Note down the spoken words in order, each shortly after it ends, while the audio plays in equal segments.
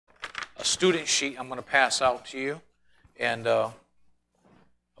a student sheet I'm going to pass out to you. And I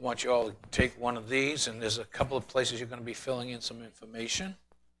want you all to take one of these, and there's a couple of places you're going to be filling in some information.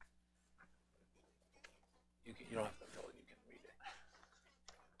 You don't have to fill it, you can read it.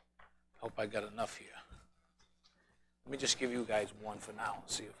 Hope I got enough here. Let me just give you guys one for now and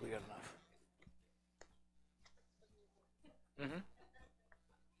see if we got enough.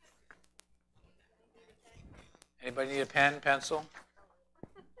 Anybody need a pen, pencil?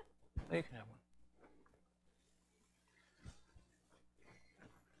 No, you can have one.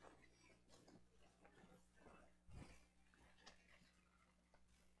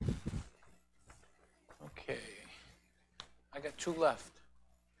 Okay. I got two left.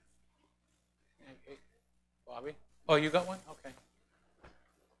 Hey, Bobby? Oh, you got one? Okay.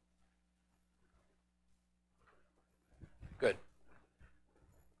 Good.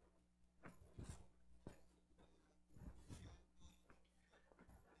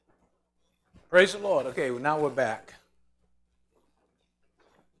 Praise the Lord. Okay, well, now we're back.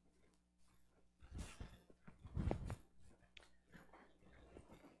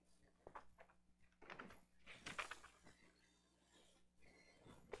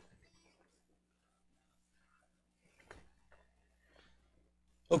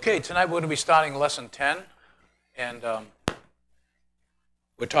 Okay, tonight we're going to be starting lesson 10, and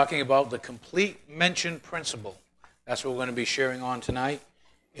we're talking about the complete mention principle. That's what we're going to be sharing on tonight,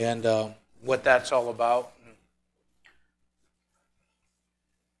 and what that's all about.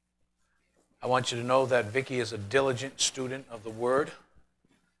 I want you to know that Vicki is a diligent student of the Word.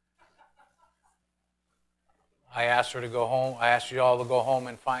 I asked her to go home. I asked you all to go home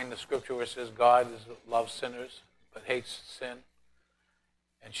and find the scripture where it says God loves sinners but hates sin.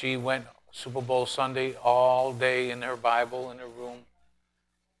 And she went Super Bowl Sunday all day in her Bible in her room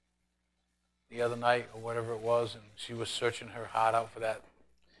the other night or whatever it was, and she was searching her heart out for that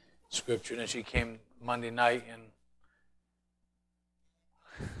scripture. And then she came Monday night, and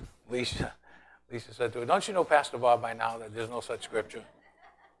Lisa said to her, "Don't you know, Pastor Bob, by now that there's no such scripture?"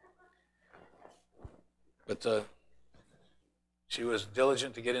 But she was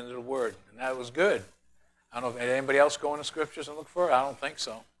diligent to get into the Word, and that was good. I don't know if anybody else go into scriptures and look for it. I don't think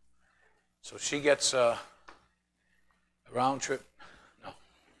so. So she gets a round trip. No.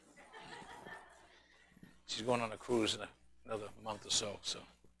 She's going on a cruise in another month or so. So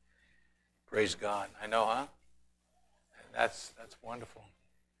praise God. I know, huh? That's wonderful.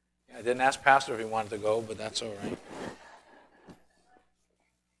 Yeah, I didn't ask Pastor if he wanted to go, but that's all right.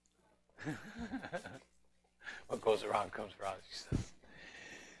 What goes around comes around, she says.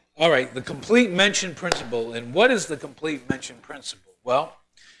 All right, the complete mention principle. And what is the complete mention principle? Well,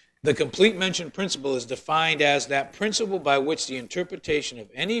 the complete mention principle is defined as that principle by which the interpretation of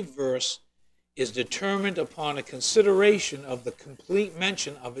any verse is determined upon a consideration of the complete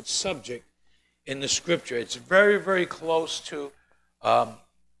mention of its subject in the Scripture. It's very, very close to the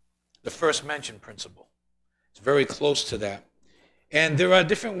first mention principle. It's very close to that. And there are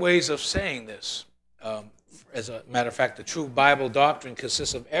different ways of saying this. As a matter of fact, the true Bible doctrine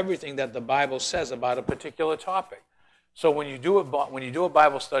consists of everything that the Bible says about a particular topic. So when you do a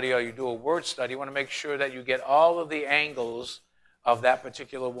Bible study or you do a word study, you want to make sure that you get all of the angles of that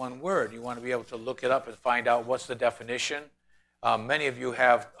particular one word. You want to be able to look it up and find out what's the definition. Many of you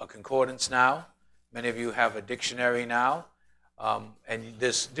have a concordance now. Many of you have a dictionary now. And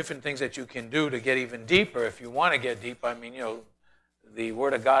there's different things that you can do to get even deeper if you want to get deep. I mean, the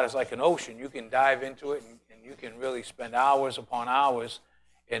Word of God is like an ocean. You can dive into it, and you can really spend hours upon hours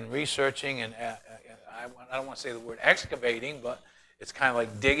in researching, and I don't want to say the word excavating, but it's kind of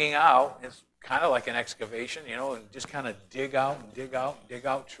like digging out. It's kind of like an excavation, and just kind of dig out and dig out and dig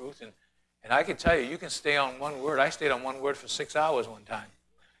out truth. And I can tell you, you can stay on one word. I stayed on one word for 6 hours one time,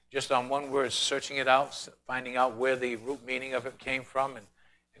 just on one word, searching it out, finding out where the root meaning of it came from, and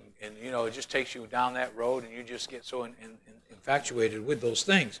it just takes you down that road, and you just get so infatuated with those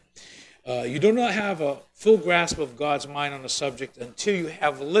things. You do not have a full grasp of God's mind on the subject until you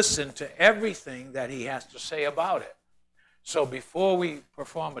have listened to everything that He has to say about it. So before we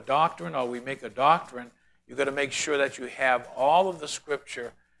perform a doctrine or we make a doctrine, you've got to make sure that you have all of the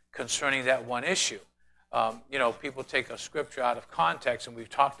Scripture concerning that one issue. People take a Scripture out of context, and we've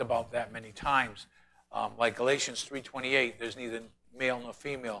talked about that many times. Like Galatians 3:28, there's neither male nor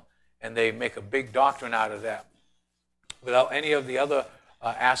female, and they make a big doctrine out of that without any of the other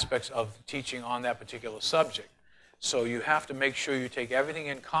aspects of teaching on that particular subject. So you have to make sure you take everything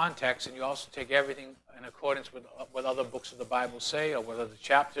in context, and you also take everything in accordance with what other books of the Bible say, or what other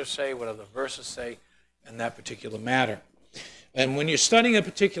chapters say, what other verses say in that particular matter. And when you're studying a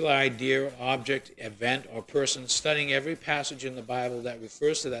particular idea, object, event, or person, studying every passage in the Bible that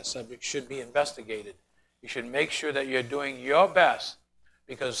refers to that subject should be investigated. You should make sure that you're doing your best,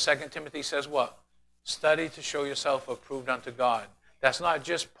 because 2 Timothy says what? Study to show yourself approved unto God. That's not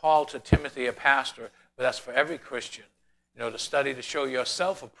just Paul to Timothy, a pastor, but that's for every Christian. To study to show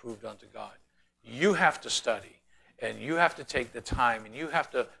yourself approved unto God. You have to study, and you have to take the time, and you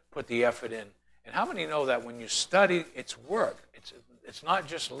have to put the effort in. And how many know that when you study, it's work? It's not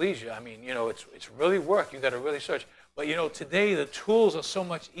just leisure. I mean, it's really work. You've got to really search. But, today the tools are so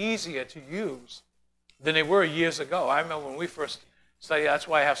much easier to use than they were years ago. I remember when we first studied, that's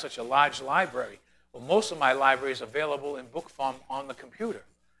why I have such a large library. Well, most of my library is available in book form on the computer.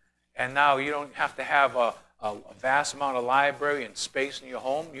 And now you don't have to have a vast amount of library and space in your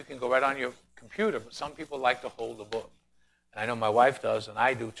home. You can go right on your computer, but some people like to hold a book. And I know my wife does, and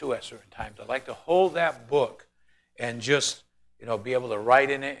I do too at certain times. I like to hold that book and just, be able to write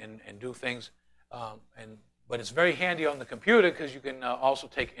in it and do things. But it's very handy on the computer because you can also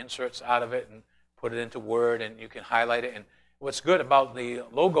take inserts out of it and put it into Word, and you can highlight it. And what's good about the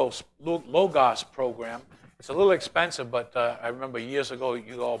Logos program, it's a little expensive, but I remember years ago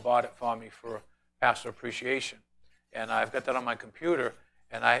you all bought it for me for Pastor Appreciation. And I've got that on my computer,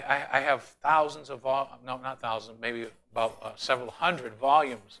 and I have thousands of, no, not thousands, maybe about several hundred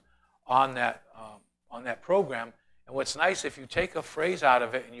volumes on that program. And what's nice, if you take a phrase out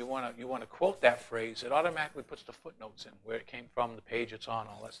of it and you want to quote that phrase, it automatically puts the footnotes in, where it came from, the page it's on,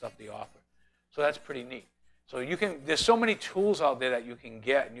 all that stuff, the author. So that's pretty neat. So there's so many tools out there that you can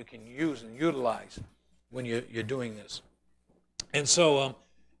get and you can use and utilize when you're doing this. And so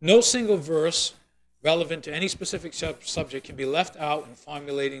no single verse relevant to any specific subject can be left out in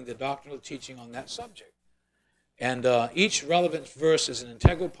formulating the doctrinal teaching on that subject. And each relevant verse is an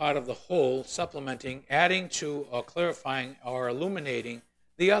integral part of the whole, supplementing, adding to, or clarifying, or illuminating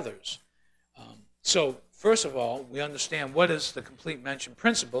the others. So first of all, we understand what is the complete mention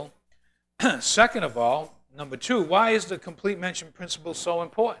principle. Second of all, number two, why is the complete mention principle so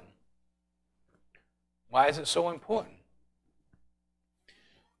important? Why is it so important?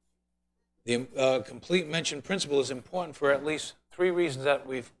 The complete mention principle is important for at least three reasons that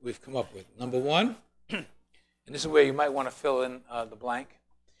we've come up with. Number one, and this is where you might want to fill in the blank.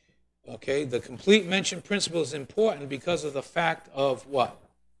 Okay, the complete mention principle is important because of the fact of what?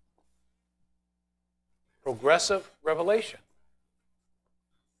 Progressive revelation.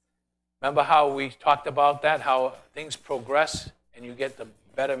 Remember how we talked about that, how things progress and you get the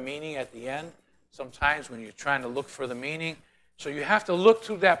better meaning at the end? Sometimes when you're trying to look for the meaning. So you have to look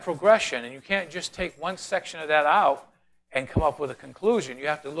through that progression, and you can't just take one section of that out and come up with a conclusion. You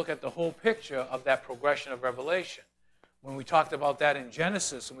have to look at the whole picture of that progression of revelation. When we talked about that in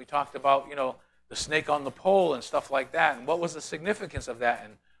Genesis, and we talked about, the snake on the pole and stuff like that, and what was the significance of that,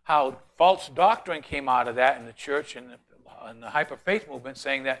 and how false doctrine came out of that in the church and the hyper-faith movement,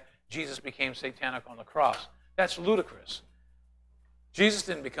 saying that Jesus became satanic on the cross. That's ludicrous. Jesus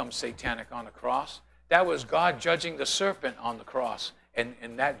didn't become satanic on the cross. That was God judging the serpent on the cross, and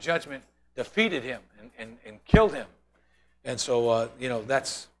that judgment defeated him and killed him. And so,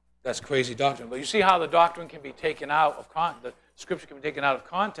 that's crazy doctrine. But you see how the doctrine can be taken out of the scripture can be taken out of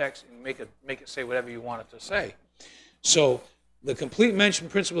context and make it say whatever you want it to say. So the complete mention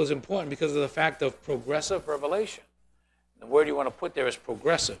principle is important because of the fact of progressive revelation. The word you want to put there is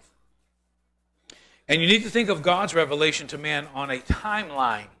progressive. And you need to think of God's revelation to man on a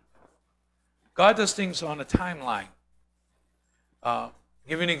timeline. God does things on a timeline.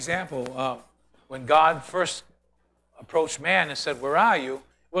 Give you an example. When God first approached man and said, "Where are you?"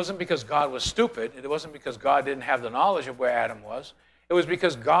 It wasn't because God was stupid. It wasn't because God didn't have the knowledge of where Adam was. It was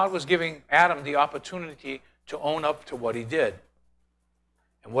because God was giving Adam the opportunity to own up to what he did.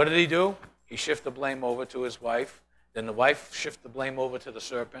 And what did he do? He shifted the blame over to his wife. Then the wife shifted the blame over to the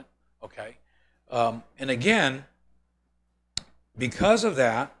serpent. Okay. And again, because of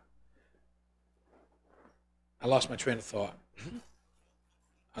that, I lost my train of thought.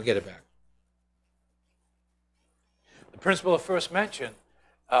 I'll get it back. The principle of first mention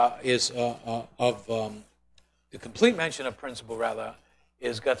is the complete mention of principle, rather,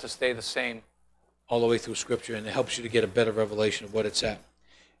 is got to stay the same all the way through Scripture, and it helps you to get a better revelation of what it's at.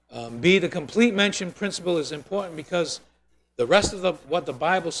 B, the complete mention principle is important because the rest of what the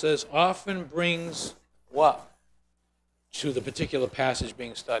Bible says often brings what? To the particular passage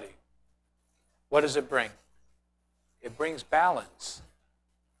being studied. What does it bring? It brings balance.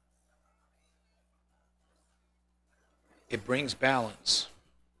 It brings balance.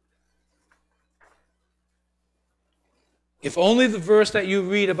 If only the verse that you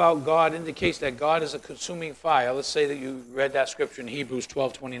read about God indicates that God is a consuming fire, let's say that you read that scripture in Hebrews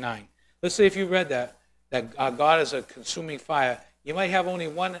 12:29. Let's say if you read that God is a consuming fire, you might have only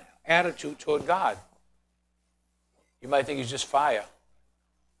one attitude toward God. You might think he's just fire.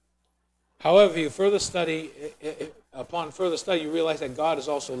 However, upon further study, you realize that God is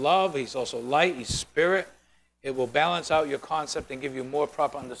also love, he's also light, he's spirit. It will balance out your concept and give you a more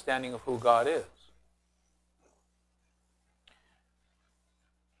proper understanding of who God is.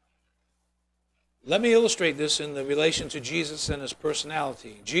 Let me illustrate this in the relation to Jesus and his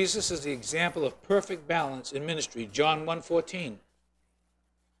personality. Jesus is the example of perfect balance in ministry. John 1:14.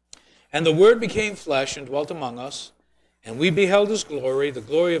 And the Word became flesh and dwelt among us, and we beheld his glory, the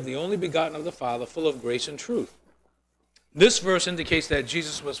glory of the only begotten of the Father, full of grace and truth. This verse indicates that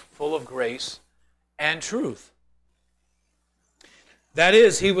Jesus was full of grace and truth. That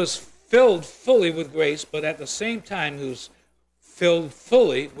is, he was filled fully with grace, but at the same time he was filled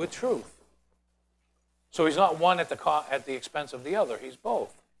fully with truth. So he's not one at the expense of the other. He's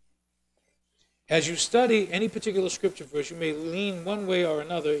both. As you study any particular scripture verse, you may lean one way or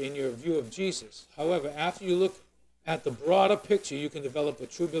another in your view of Jesus. However, after you look at the broader picture, you can develop a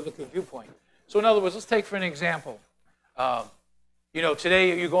true biblical viewpoint. So in other words, let's take for an example.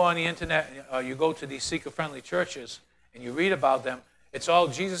 Today you go on the internet, you go to these seeker-friendly churches, and you read about them. It's all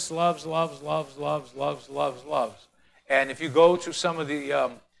Jesus loves, loves, loves, loves, loves, loves, loves. And if you go to some of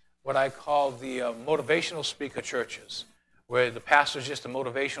the what I call the motivational speaker churches, where the pastor's just a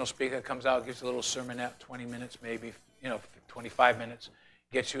motivational speaker, comes out, gives a little sermonette, 20 minutes maybe, 25 minutes,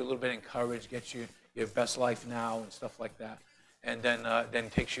 gets you a little bit encouraged, gets you your best life now and stuff like that, and then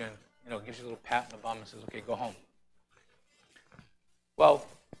takes you and gives you a little pat in the bum and says, okay, go home. Well,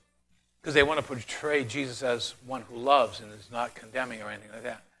 because they want to portray Jesus as one who loves and is not condemning or anything like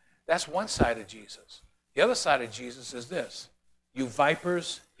that. That's one side of Jesus. The other side of Jesus is this: you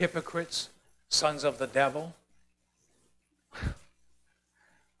vipers, hypocrites, sons of the devil.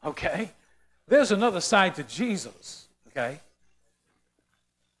 Okay? There's another side to Jesus. Okay?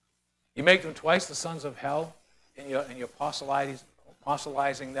 You make them twice the sons of hell, and you're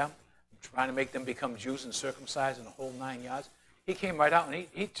apostolizing them, trying to make them become Jews and circumcised in the whole 9 yards. He came right out and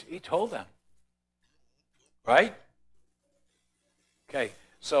he told them. Right? Okay,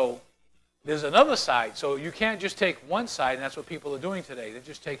 so there's another side. So you can't just take one side, and that's what people are doing today. They're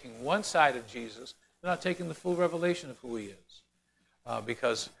just taking one side of Jesus. They're not taking the full revelation of who he is,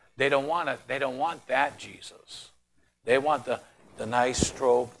 because they don't want that Jesus. They want the nice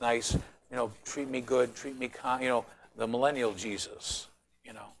stroke, nice, treat me good, treat me kind, the millennial Jesus.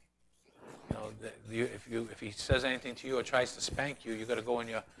 If he says anything to you or tries to spank you, you got to go in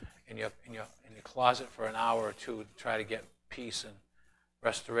your closet for an hour or two to try to get peace and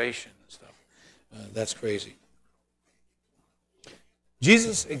restoration and stuff. That's crazy.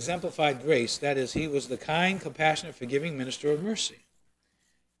 Jesus exemplified grace. That is, he was the kind, compassionate, forgiving minister of mercy.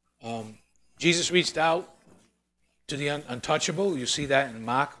 Jesus reached out to the untouchable. You see that in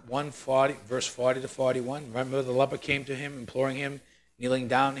Mark 1:40, verse 40 to 41. Remember, the leper came to him, imploring him, kneeling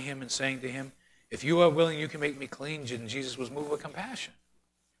down to him and saying to him, if you are willing, you can make me clean. And Jesus was moved with compassion.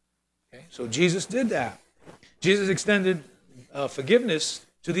 Okay? So Jesus did that. Jesus extended forgiveness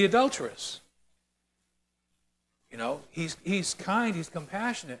to the adulteress. He's kind, he's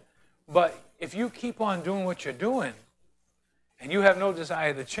compassionate. But if you keep on doing what you're doing and you have no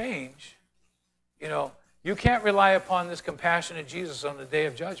desire to change, you can't rely upon this compassionate Jesus on the day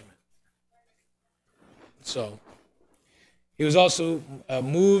of judgment. So he was also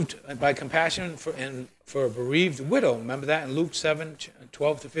moved by compassion for a bereaved widow. Remember that in Luke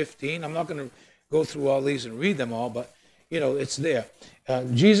 7:12 to 15. I'm not going to go through all these and read them all, but it's there.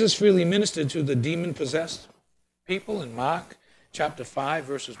 Jesus freely ministered to the demon-possessed people in Mark chapter 5,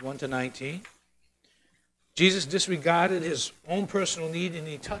 verses 1 to 19. Jesus disregarded his own personal need and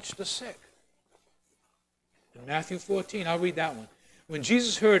he touched the sick. In Matthew 14, I'll read that one. When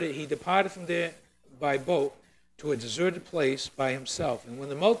Jesus heard it, he departed from there by boat to a deserted place by himself. And when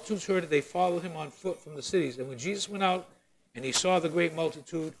the multitudes heard it, they followed him on foot from the cities. And when Jesus went out and he saw the great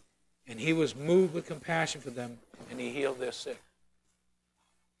multitude, and he was moved with compassion for them, and he healed their sick.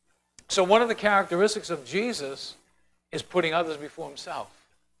 So one of the characteristics of Jesus is putting others before himself.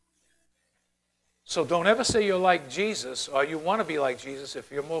 So don't ever say you're like Jesus or you want to be like Jesus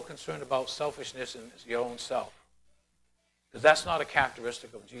if you're more concerned about selfishness and your own self. Because that's not a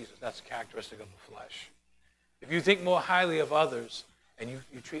characteristic of Jesus. That's a characteristic of the flesh. If you think more highly of others and you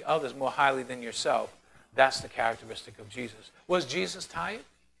treat others more highly than yourself, that's the characteristic of Jesus. Was Jesus tired?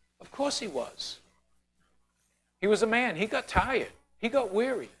 Of course he was. He was a man. He got tired. He got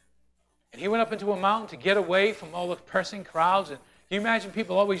weary. And he went up into a mountain to get away from all the pressing crowds. And can you imagine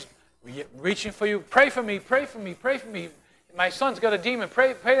people always reaching for you? Pray for me, pray for me, pray for me. My son's got a demon.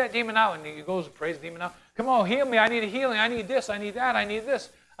 Pray that demon out. And he goes and prays the demon out. Come on, heal me. I need a healing. I need this. I need that. I need this.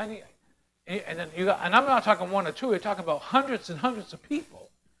 And then and I'm not talking one or two. You're talking about hundreds and hundreds of people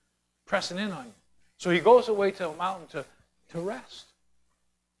pressing in on you. So he goes away to a mountain to rest.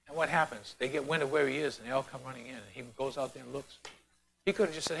 And what happens? They get wind of where he is, and they all come running in. And he goes out there and looks. He could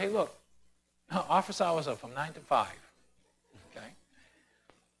have just said, hey, look, office hours are from 9 to 5. Okay?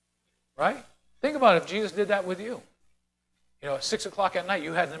 Right? Think about it if Jesus did that with you. You know, at 6 o'clock at night,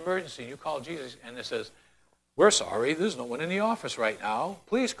 you had an emergency. You called Jesus, and it says, we're sorry, there's no one in the office right now.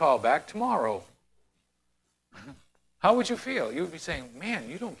 Please call back tomorrow. How would you feel? You would be saying, man,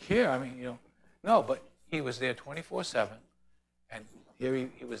 you don't care. I mean, you know. No, but he was there 24/7. And here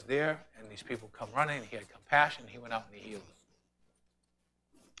he was there, and these people come running. He had compassion. He went out and he healed them.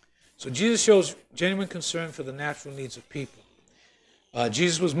 So Jesus shows genuine concern for the natural needs of people.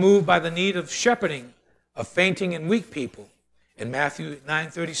 Jesus was moved by the need of shepherding of fainting and weak people. In Matthew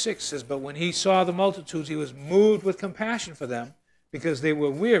 9:36 says, but when he saw the multitudes, he was moved with compassion for them because they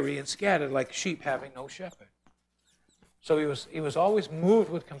were weary and scattered like sheep having no shepherd. So he was always moved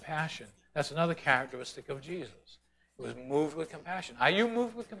with compassion. That's another characteristic of Jesus. He was moved with compassion. Are you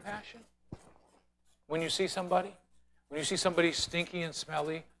moved with compassion? When you see somebody? When you see somebody stinky and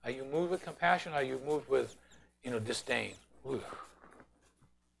smelly, are you moved with compassion or are you moved with, disdain? Ugh.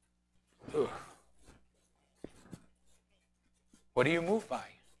 Ugh. What are you moved by?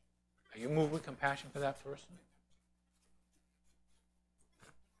 Are you moved with compassion for that person?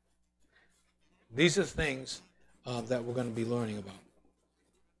 These are things that we're going to be learning about.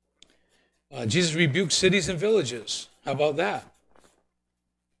 Jesus rebuked cities and villages. How about that?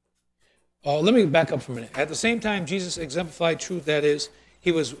 Let me back up for a minute. At the same time, Jesus exemplified truth. That is,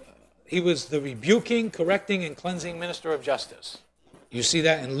 he was the rebuking, correcting, and cleansing minister of justice. You see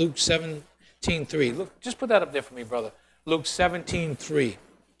that in Luke 17:3. Look, just put that up there for me, brother. Luke 17:3.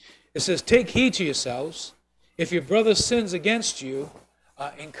 It says, take heed to yourselves. If your brother sins against you,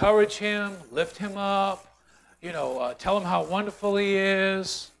 encourage him, lift him up, tell him how wonderful he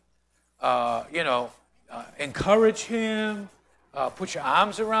is, encourage him, put your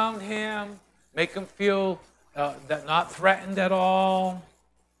arms around him, make him feel that not threatened at all.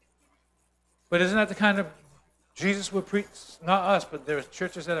 But isn't that the kind of Jesus would preach? Not us, but there's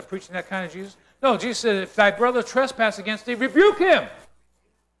churches that are preaching that kind of Jesus. No, Jesus said, if thy brother trespass against thee, rebuke him.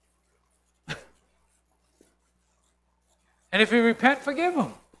 And if he repent, forgive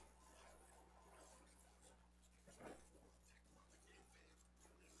him.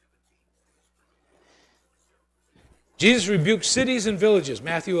 Jesus rebuked cities and villages,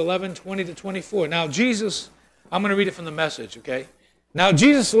 Matthew 11:20-24. Now Jesus, I'm going to read it from the Message, okay? Now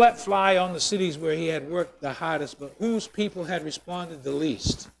Jesus let fly on the cities where he had worked the hardest, but whose people had responded the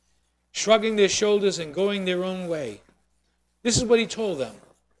least, shrugging their shoulders and going their own way. This is what he told them.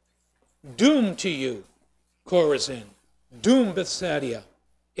 Doom to you, Chorazin. Doom, Bethsaida.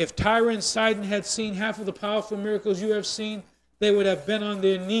 If Tyre and Sidon had seen half of the powerful miracles you have seen, they would have been on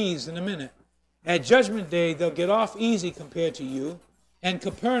their knees in a minute. At Judgment Day, they'll get off easy compared to you. And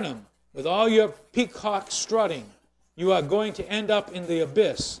Capernaum, with all your peacock strutting, you are going to end up in the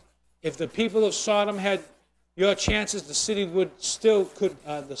abyss. If the people of Sodom had your chances, the city would still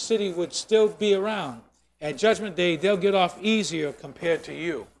be around. At Judgment Day, they'll get off easier compared to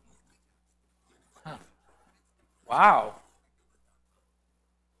you. Huh. Wow.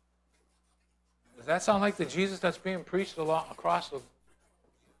 Does that sound like the Jesus that's being preached a lot across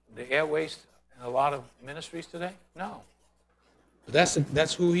the airways in a lot of ministries today? No. But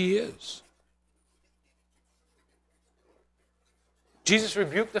that's who he is. Jesus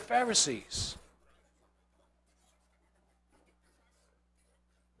rebuked the Pharisees.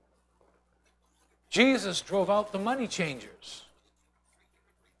 Jesus drove out the money changers.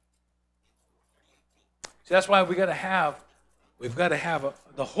 See, that's why we've got to have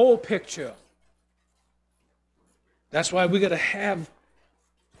the whole picture. That's why we've got to have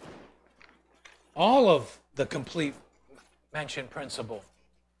all of the complete mention principle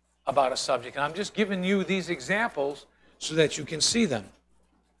about a subject. And I'm just giving you these examples so that you can see them.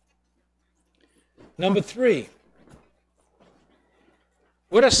 Number 3.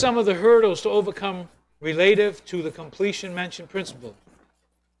 What are some of the hurdles to overcome relative to the completion mention principle?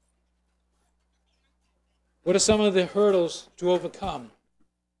 What are some of the hurdles to overcome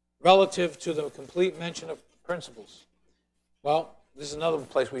relative to the complete mention of principles? Well, this is another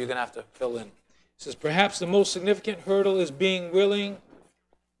place where you're going to have to fill in. It says, perhaps the most significant hurdle is being willing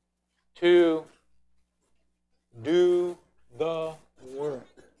to do the work.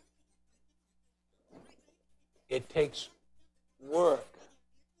 It takes work.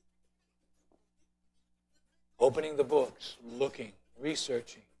 Opening the books, looking,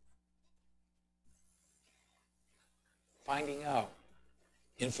 researching, finding out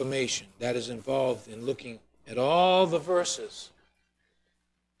information that is involved in looking at all the verses.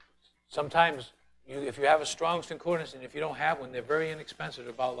 Sometimes, if you have a Strong's Concordance, and if you don't have one, they're very inexpensive.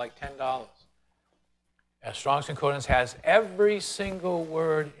 They're about like $10. A Strong's Concordance has every single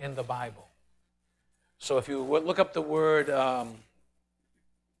word in the Bible. So if you look up the word,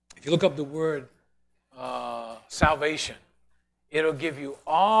 salvation, it'll give you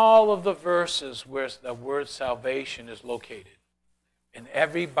all of the verses where the word salvation is located in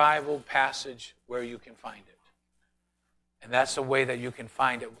every Bible passage where you can find it. And that's the way that you can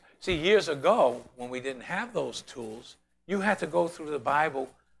find it. See, years ago, when we didn't have those tools, you had to go through the Bible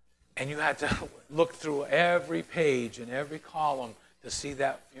and you had to look through every page and every column to see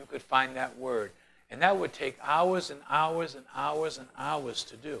that you could find that word. And that would take hours and hours and hours and hours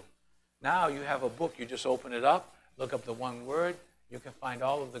to do. Now you have a book, you just open it up, look up the one word, you can find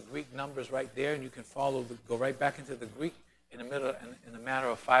all of the Greek numbers right there, and you can go right back into the Greek in a matter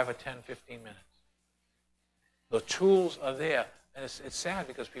of 5 or 10, 15 minutes. The tools are there, and it's sad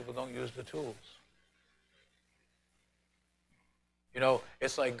because people don't use the tools. You know,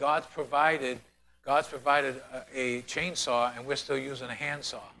 it's like God's provided a chainsaw, and we're still using a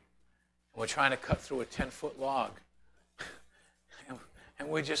handsaw. We're trying to cut through a 10-foot log. and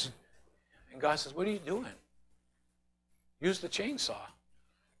God says, what are you doing? Use the chainsaw.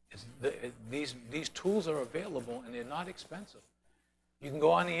 These tools are available, and they're not expensive. You can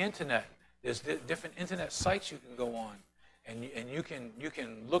go on the internet. There's different internet sites you can go on, and you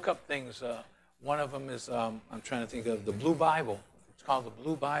can look up things. One of them is, I'm trying to think of, the Blue Bible. It's called the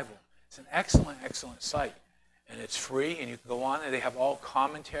Blue Bible. It's an excellent, excellent site. And it's free, and you can go on there. They have all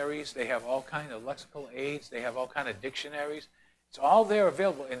commentaries. They have all kinds of lexical aids. They have all kinds of dictionaries. It's all there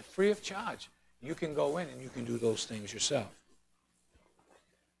available and free of charge. You can go in and you can do those things yourself.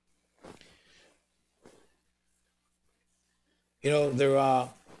 You know, there are,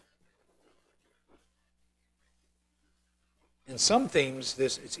 in some themes,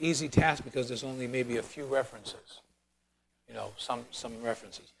 it's easy task because there's only maybe a few references. You know, some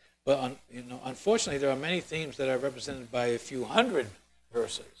references. But unfortunately, there are many themes that are represented by a few hundred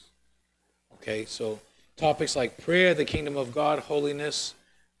verses. Okay, so topics like prayer, the kingdom of God, holiness,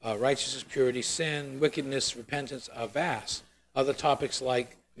 righteousness, purity, sin, wickedness, repentance are vast. Other topics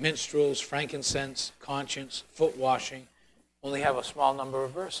like minstrels, frankincense, conscience, foot washing only have a small number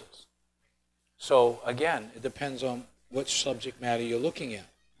of verses. So again, it depends on which subject matter you're looking at.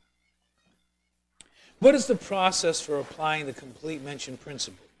 What is the process for applying the complete mention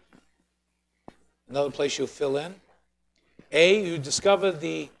principle? Another place you'll fill in. A, you discover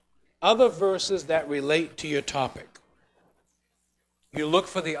the other verses that relate to your topic. You look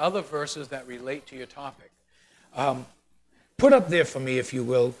for the other verses that relate to your topic. Put up there for me, if you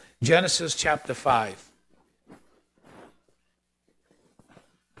will, Genesis chapter 5.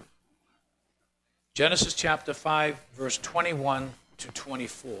 Genesis chapter 5, verse 21 to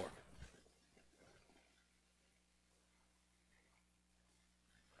 24.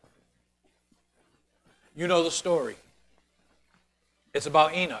 You know the story. It's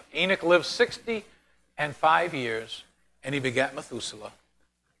about Enoch. Enoch lived 65 years, and he begat Methuselah.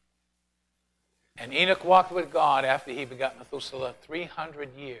 And Enoch walked with God after he begat Methuselah 300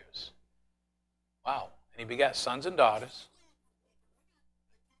 years. Wow. And he begat sons and daughters.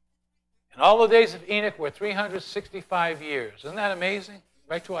 And all the days of Enoch were 365 years. Isn't that amazing?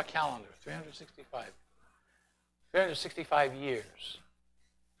 Right to our calendar, 365. 365 years.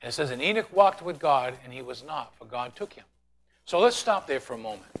 And it says, and Enoch walked with God, and he was not, for God took him. So let's stop there for a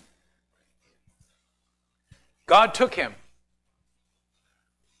moment. God took him.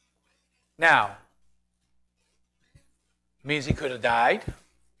 Now, means he could have died.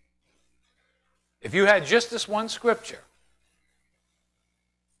 If you had just this one scripture,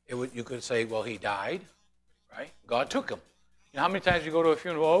 you could say, well, he died, right? God took him. You know how many times you go to a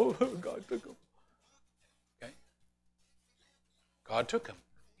funeral, oh, God took him. Okay? God took him.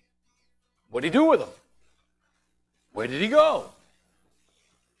 What did he do with him? Where did he go?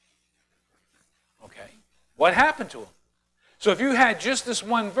 Okay. What happened to him? So if you had just this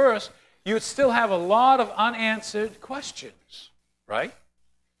one verse, you would still have a lot of unanswered questions, right?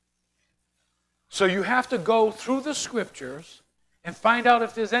 So you have to go through the scriptures and find out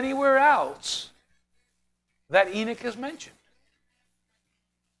if there's anywhere else that Enoch is mentioned.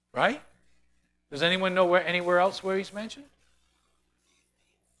 Right? Does anyone know anywhere else where he's mentioned?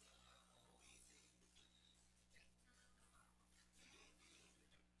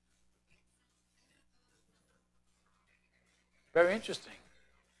 Very interesting.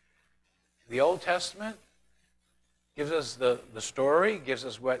 The Old Testament gives us the story, gives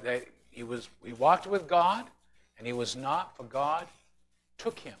us what he walked with God, and he was not, for God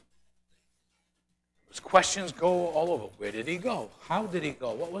took him. Those questions go all over. Where did he go? How did he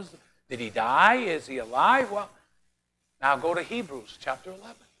go? Did he die? Is he alive? Well, now go to Hebrews chapter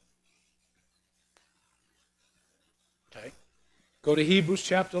 11. Okay. Go to Hebrews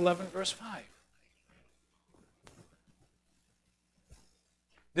chapter 11, verse 5.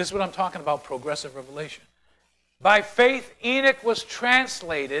 This is what I'm talking about, progressive revelation. By faith, Enoch was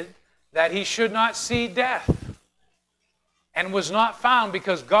translated that he should not see death, and was not found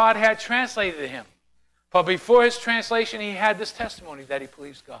because God had translated him. For before his translation, he had this testimony that he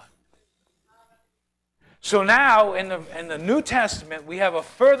pleased God. So now, in the New Testament, we have a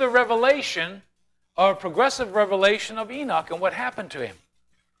further revelation, or a progressive revelation of Enoch and what happened to him.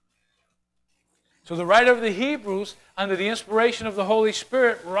 So the writer of the Hebrews, under the inspiration of the Holy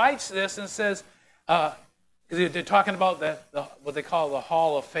Spirit, writes this and says, they're talking about what they call the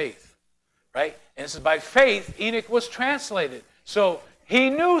hall of faith, right? And it says, by faith, Enoch was translated. So he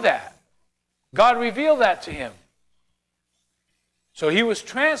knew that. God revealed that to him. So he was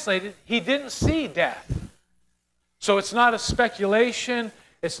translated. He didn't see death. So it's not a speculation.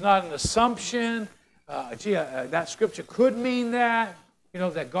 It's not an assumption. That scripture could mean that,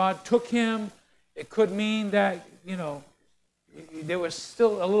 that God took him. It could mean that, there was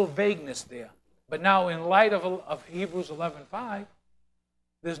still a little vagueness there. But now, in light of Hebrews 11:5,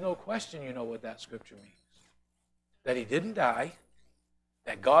 there's no question you know what that scripture means. That he didn't die,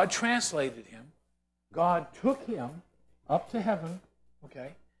 that God translated him, God took him up to heaven,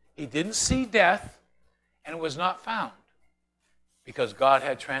 okay? He didn't see death and was not found because God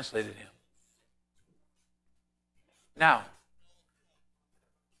had translated him. Now,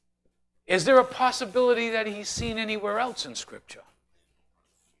 is there a possibility that he's seen anywhere else in Scripture?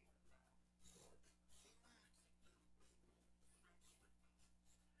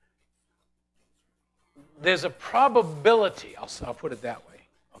 There's a probability, I'll put it that way,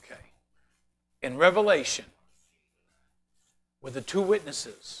 okay, in Revelation, with the two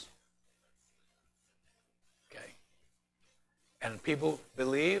witnesses, okay, and people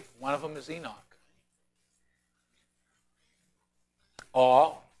believe one of them is Enoch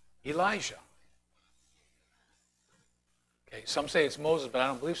or Elijah. Okay, some say it's Moses, but I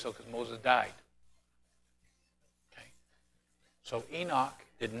don't believe so because Moses died. Okay, so Enoch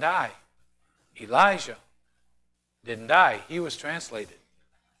didn't die. Elijah didn't die. He was translated.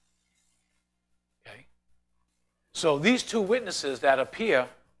 Okay, so these two witnesses that appear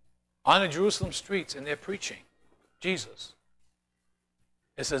on the Jerusalem streets and they're preaching Jesus.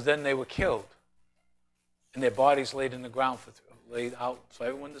 It says then they were killed and their bodies laid in the ground laid out for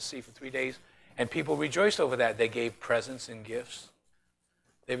everyone to see for 3 days. And people rejoiced over that. They gave presents and gifts.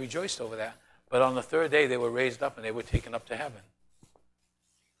 They rejoiced over that. But on the third day, they were raised up and they were taken up to heaven.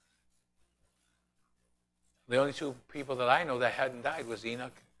 The only two people that I know that hadn't died was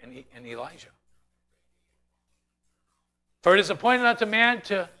Enoch and Elijah. For it is appointed unto man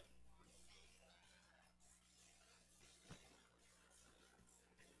to...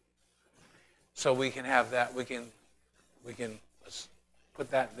 So we can have that. We can let's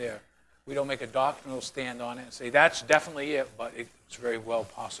put that there. We don't make a doctrinal stand on it and say that's definitely it, but it's very well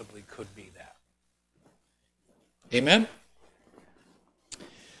possibly could be that. Amen?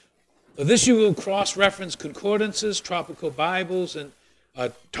 For this you will cross-reference concordances, topical Bibles, and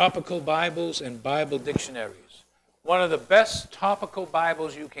Bible dictionaries. One of the best topical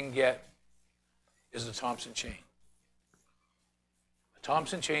Bibles you can get is the Thompson Chain. The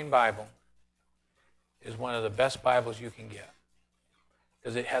Thompson Chain Bible is one of the best Bibles you can get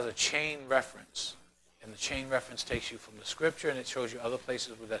because it has a chain reference, and the chain reference takes you from the Scripture and it shows you other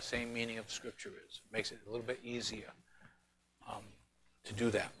places where that same meaning of Scripture is. It makes it a little bit easier to do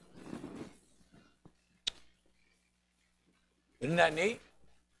that. Isn't that neat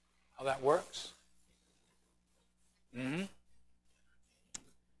how that works? Mm-hmm.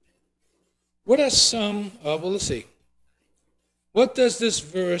 What are some, let's see. What does this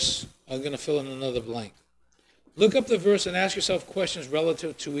verse, I'm going to fill in another blank. Look up the verse and ask yourself questions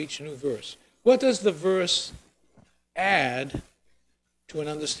relative to each new verse. What does the verse add to an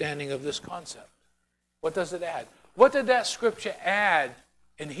understanding of this concept? What does it add? What did that scripture add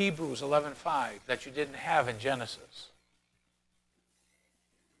in Hebrews 11:5 that you didn't have in Genesis?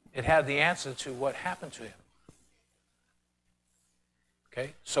 It had the answer to what happened to him.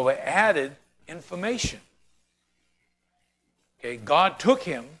 Okay, so it added information. Okay, God took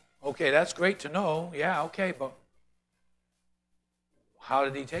him. Okay, that's great to know. Yeah, okay, but how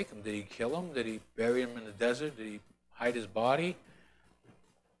did he take him? Did he kill him? Did he bury him in the desert? hide his body?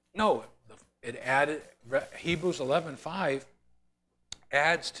 No, it added, Hebrews 11:5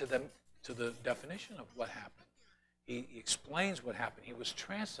 adds to the definition of what happened. He explains what happened. He was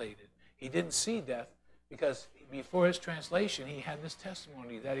translated. He didn't see death because before his translation, he had this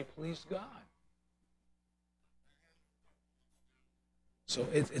testimony that he pleased God. So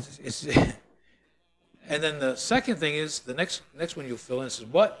it's and then the second thing is, the next one you'll fill in says,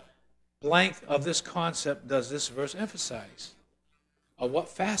 what blank of this concept does this verse emphasize? Or what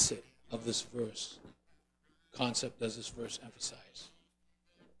facet of this verse concept does this verse emphasize?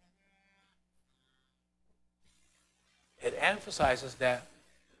 It emphasizes that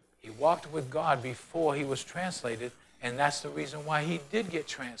he walked with God before he was translated, and that's the reason why he did get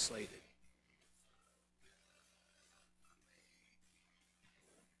translated.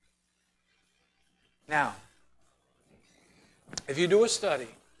 Now, if you do a study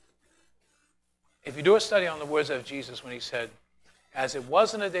on the words of Jesus when he said, as it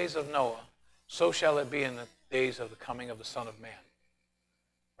was in the days of Noah, so shall it be in the days of the coming of the Son of Man.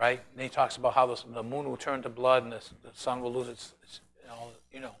 Right? And he talks about how the moon will turn to blood and the sun will lose its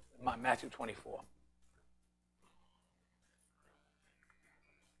Matthew 24.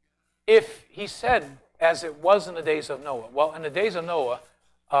 If he said, as it was in the days of Noah, well, in the days of Noah,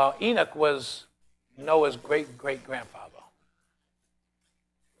 Enoch was Noah's great-great-grandfather.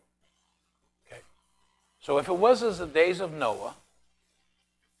 Okay. So if it was as the days of Noah,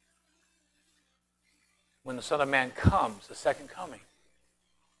 when the Son of Man comes, the second coming,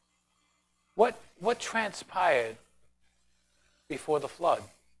 what transpired before the flood,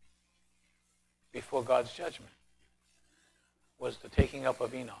 before God's judgment, was the taking up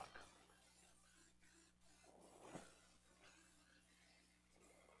of Enoch.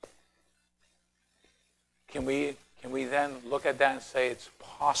 Can we then look at that and say it's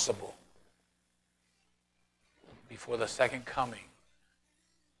possible before the second coming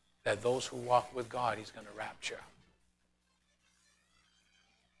that those who walk with God, he's going to rapture?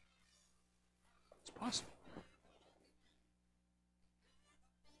 It's possible.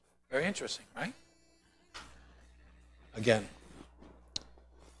 Very interesting, right? Again,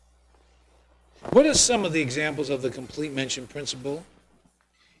 what are some of the examples of the complete mention principle?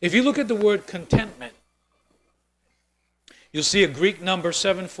 If you look at the word contentment, you'll see a Greek number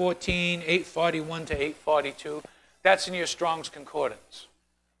 714, 841 to 842. That's in your Strong's Concordance.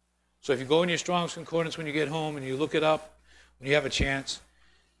 So if you go in your Strong's Concordance when you get home and you look it up when you have a chance,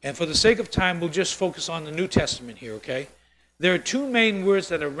 and for the sake of time, we'll just focus on the New Testament here, okay? There are two main words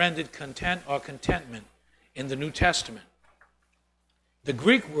that are rendered content or contentment in the New Testament. The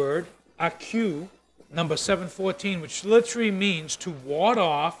Greek word, aku, number 714, which literally means to ward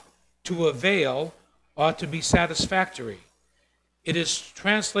off, to avail, or to be satisfactory. It is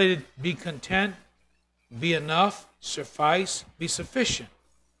translated be content, be enough, suffice, be sufficient.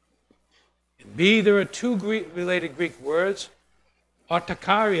 In B, there are two related Greek words,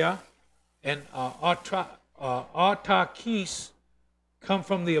 autarkia and autarkis, come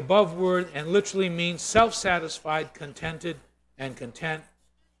from the above word and literally means self-satisfied, contented, and content.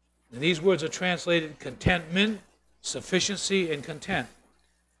 And these words are translated contentment, sufficiency, and content.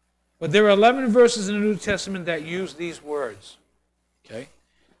 But there are 11 verses in the New Testament that use these words. Okay?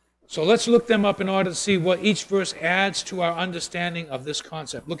 So let's look them up in order to see what each verse adds to our understanding of this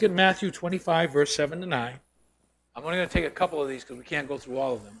concept. Look at Matthew 25, verse 7 to 9. I'm only going to take a couple of these because we can't go through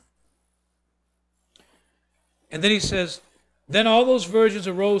all of them. And then he says, then all those virgins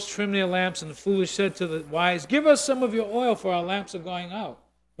arose, trimmed their lamps, and the foolish said to the wise, give us some of your oil, for our lamps are going out.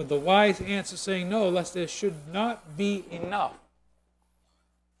 But the wise answered, saying, no, lest there should not be enough.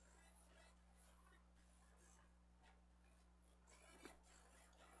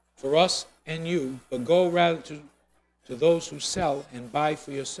 For us and you, but go rather to those who sell and buy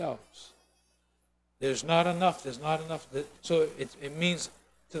for yourselves. There's not enough. There's not enough. So it means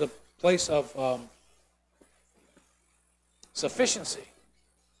to the place of sufficiency.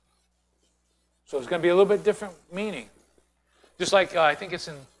 So it's going to be a little bit different meaning. Just like I think it's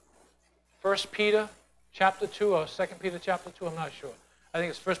in 1 Peter chapter 2 or 2 Peter chapter 2, I'm not sure. I think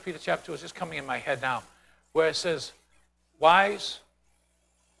it's 1 Peter chapter 2. It's just coming in my head now. Where it says, wives,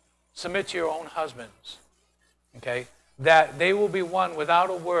 submit to your own husbands, okay, that they will be won without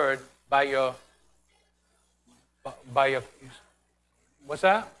a word by your, what's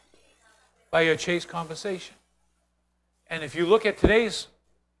that? By your chaste conversation. And if you look at today's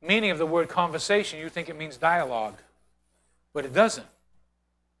meaning of the word conversation, you think it means dialogue, but it doesn't.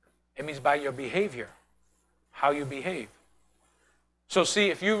 It means by your behavior, how you behave. So see,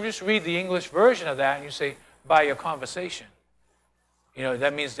 if you just read the English version of that and you say, by your conversation, You know,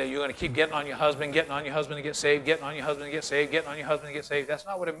 that means that you're going to keep getting on your husband to get saved, getting on your husband to get saved, getting on your husband to get saved. That's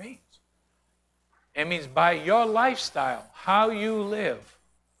not what it means. It means by your lifestyle, how you live,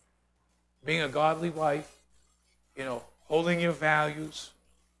 being a godly wife, you know, holding your values,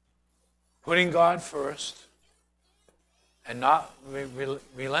 putting God first, and not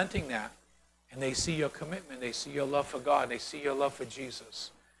relenting that. And they see your commitment. They see your love for God. They see your love for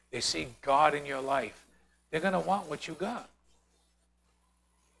Jesus. They see God in your life. They're going to want what you got.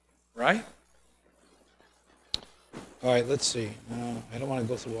 Right? All right, let's see. I don't want to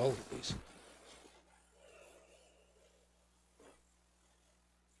go through all of these.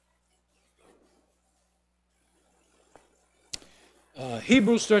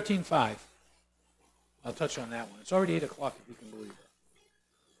 Hebrews 13:5. I'll touch on that one. It's already 8 o'clock, if you can believe it.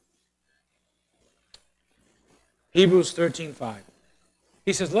 Hebrews 13:5.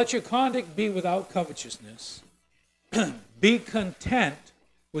 He says, let your conduct be without covetousness. Be content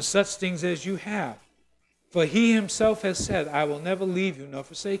with such things as you have. For he himself has said, I will never leave you nor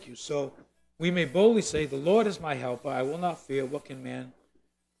forsake you. So we may boldly say, the Lord is my helper. I will not fear. What can man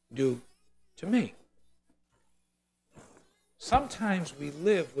do to me? Sometimes we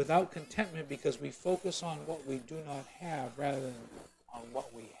live without contentment because we focus on what we do not have rather than on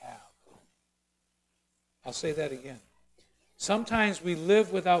what we have. I'll say that again. Sometimes we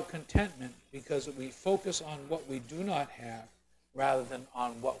live without contentment because we focus on what we do not have rather than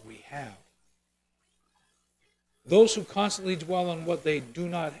on what we have. Those who constantly dwell on what they do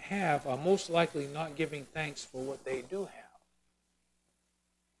not have are most likely not giving thanks for what they do have.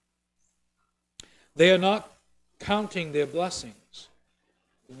 They are not counting their blessings.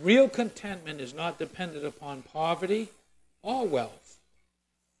 Real contentment is not dependent upon poverty or wealth,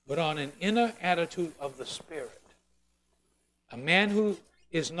 but on an inner attitude of the Spirit. A man who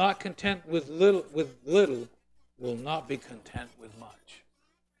is not content with little will not be content with much.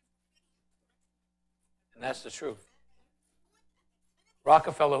 And that's the truth.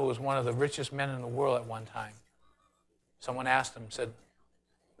 Rockefeller, who was one of the richest men in the world at one time, someone asked him, said,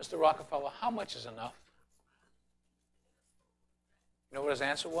 Mr. Rockefeller, how much is enough? You know what his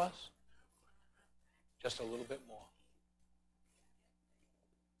answer was? Just a little bit more.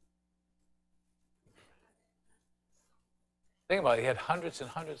 Think about it. He had hundreds and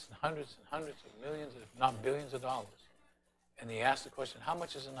hundreds and hundreds and hundreds of millions, if not billions of dollars. And he asked the question, how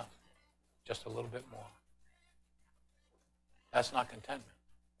much is enough? Just a little bit more. That's not contentment.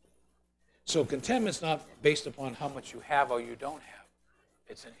 So contentment's not based upon how much you have or you don't have.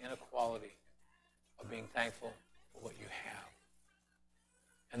 It's an inequality of being thankful for what you have.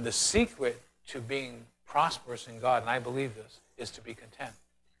 And the secret to being prosperous in God, and I believe this, is to be content.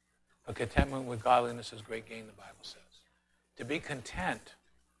 For contentment with godliness is great gain, the Bible says. To be content,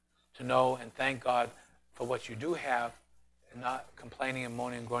 to know and thank God for what you do have, and not complaining and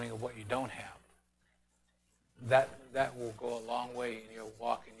moaning and groaning of what you don't have. That will go a long way in your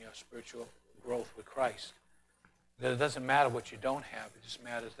walk, in your spiritual growth with Christ. That it doesn't matter what you don't have. It just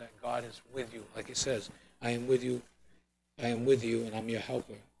matters that God is with you. Like it says, I am with you, and I'm your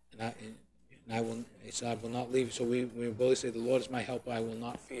helper. And I will not leave you. So we boldly say, the Lord is my helper, I will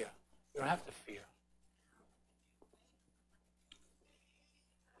not fear. You don't have to fear.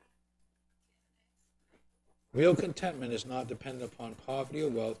 Real contentment is not dependent upon poverty or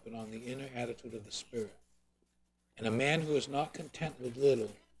wealth, but on the inner attitude of the Spirit. And a man who is not content with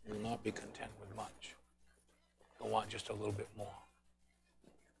little will not be content with much. He'll want just a little bit more.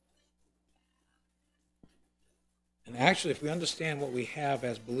 And actually, if we understand what we have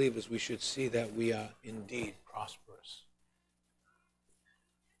as believers, we should see that we are indeed prosperous.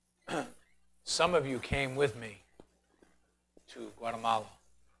 Some of you came with me to Guatemala.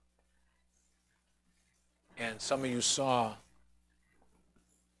 And some of you saw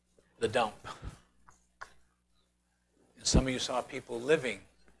the dump. And some of you saw people living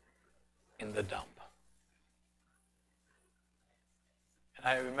in the dump. And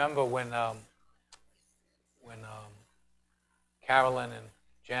I remember when Carolyn and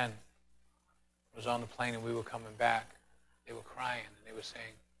Jen was on the plane and we were coming back, they were crying and they were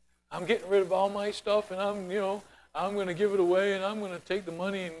saying, I'm getting rid of all my stuff and I'm going to give it away and I'm going to take the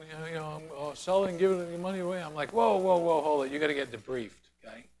money and I'm sell it and give the money away. I'm like, whoa, hold it. You got to get debriefed,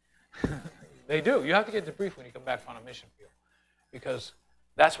 okay? They do. You have to get debriefed when you come back from a mission field, because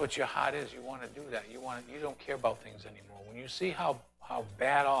that's what your heart is. You want to do that. You don't care about things anymore. When you see how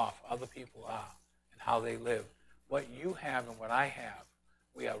bad off other people are and how they live, what you have and what I have,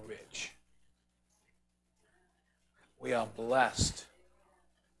 we are rich. We are blessed.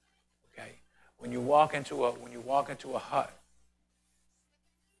 Okay? When you walk into a hut,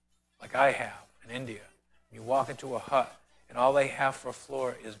 like I have in India, you walk into a hut and all they have for a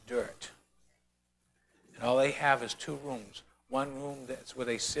floor is dirt. And all they have is 2 rooms. One room, that's where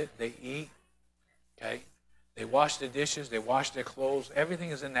they sit, they eat, okay? They wash their dishes, they wash their clothes. Everything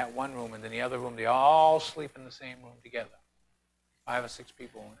is in that one room, and then the other room, they all sleep in the same room together. 5 or 6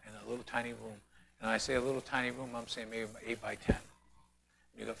 people in a little tiny room. And when I say a little tiny room, I'm saying maybe 8 by 10.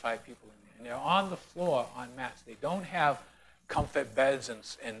 You got 5 people in there. And they're on the floor on mats. They don't have comfort beds and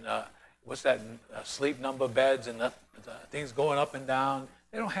what's that, sleep number beds and the things going up and down.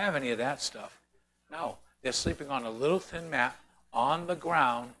 They don't have any of that stuff. No, they're sleeping on a little thin mat on the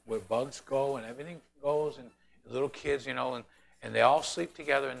ground where bugs go and everything goes, and little kids, you know, and they all sleep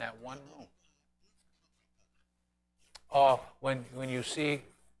together in that one room. Or when you see,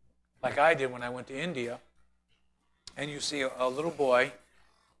 like I did when I went to India, and you see a little boy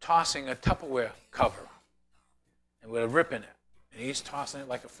tossing a Tupperware cover and with a rip in it. And he's tossing it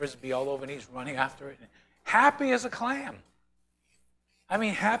like a frisbee all over, and he's running after it. Happy as a clam. I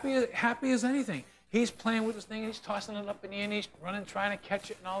mean, happy as anything. He's playing with this thing, and he's tossing it up in the air, and he's running, trying to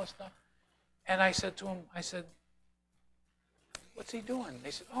catch it and all this stuff. And I said to him, what's he doing?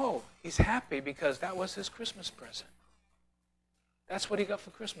 They said, oh, he's happy because that was his Christmas present. That's what he got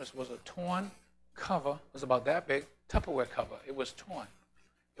for Christmas, was a torn cover. It was about that big, Tupperware cover. It was torn.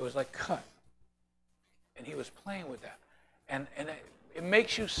 It was like cut. And he was playing with that. And it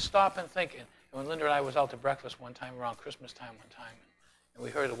makes you stop and think. And when Linda and I was out to breakfast one time, around Christmas time one time, and we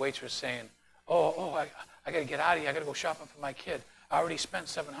heard the waitress saying, I got to get out of here. I got to go shopping for my kid. I already spent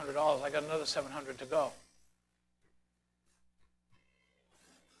 $700. I got another $700 to go.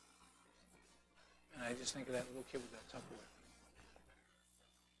 And I just think of that little kid with that Tupperware.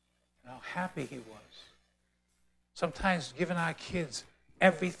 And how happy he was. Sometimes giving our kids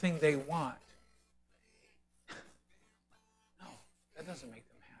everything they want. No, that doesn't make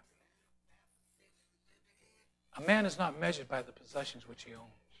them happy. A man is not measured by the possessions which he owns.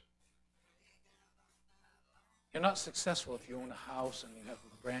 You're not successful if you own a house and you have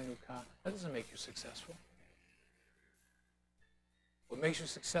a brand new car. That doesn't make you successful. What makes you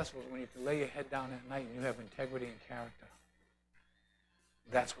successful is when you can lay your head down at night and you have integrity and character.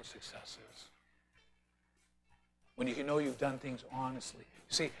 That's what success is. When you can know you've done things honestly.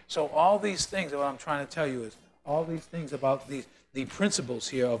 You see, so all these things, what I'm trying to tell you is, all these things about the principles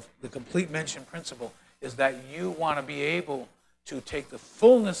here of the complete mention principle is that you want to be able to take the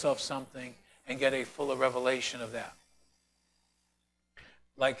fullness of something and get a fuller revelation of that.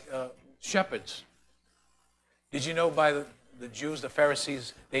 Like shepherds. Did you know by the Jews, the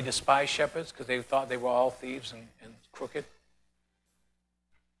Pharisees, they despised shepherds because they thought they were all thieves and crooked?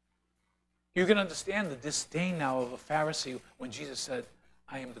 You can understand the disdain now of a Pharisee when Jesus said,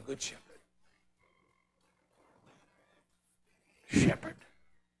 I am the good shepherd. Shepherd?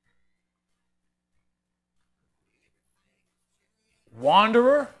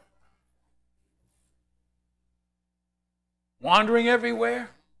 Wanderer? Wandering everywhere?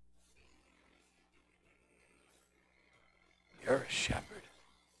 You're a shepherd?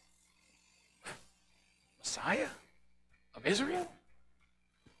 Messiah of Israel?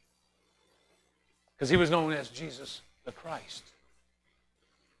 Because he was known as Jesus the Christ.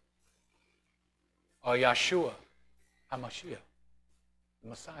 Or Yeshua HaMashiach, the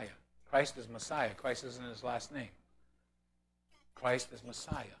Messiah. Christ is Messiah. Christ isn't his last name. Christ is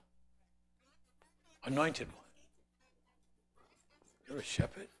Messiah. Anointed one. You're a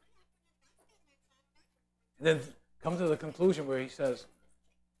shepherd? And then come to the conclusion where he says,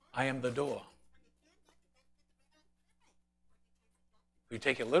 I am the door. If you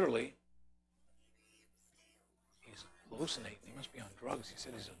take it literally, he's hallucinating. He must be on drugs. He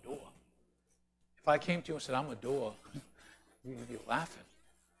said he's a door. If I came to you and said, I'm a door, you'd be laughing.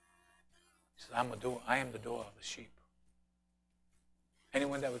 He said, I'm a door. I am the door of the sheep.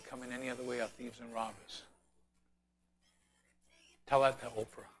 Anyone that would come in any other way are thieves and robbers. Tell that to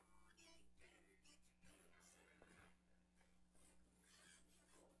Oprah.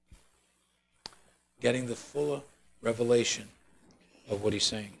 Getting the fuller revelation of what he's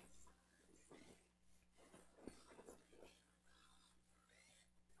saying.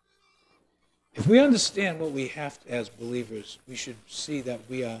 If we understand what we have to, as believers, we should see that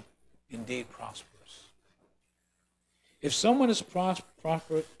we are indeed prosperous. If someone is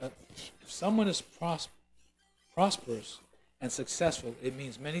prosperous and successful, it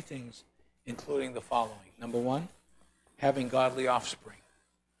means many things, including the following. Number one, having godly offspring.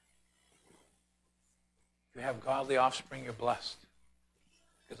 If you have godly offspring, you're blessed.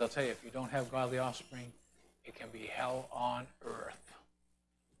 Because I'll tell you, if you don't have godly offspring, it can be hell on earth.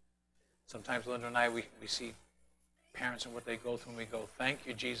 Sometimes Linda and I, we see parents and what they go through, and we go, thank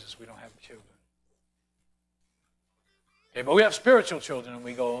you, Jesus, we don't have children. Okay, but we have spiritual children, and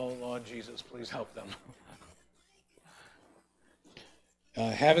we go, oh, Lord Jesus, please help them.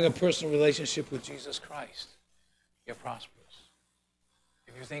 Having a personal relationship with Jesus Christ, you're prosperous.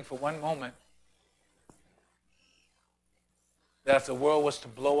 If you think for one moment that if the world was to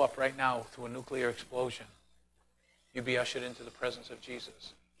blow up right now through a nuclear explosion, you'd be ushered into the presence of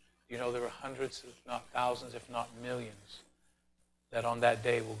Jesus. You know there are hundreds, if not thousands, if not millions, that on that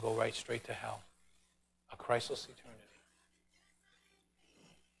day will go right straight to hell. A Christless eternity.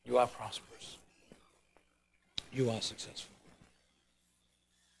 You are prosperous. You are successful.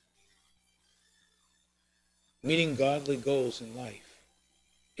 Meeting godly goals in life.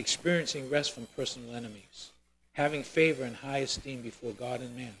 Experiencing rest from personal enemies. Having favor and high esteem before God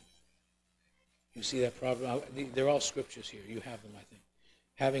and man. You see that problem? They're all scriptures here. You have them, I think.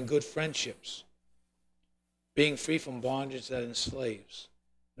 Having good friendships. Being free from bondage that enslaves.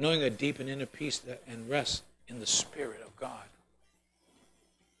 Knowing a deep and inner peace and rest in the Spirit of God.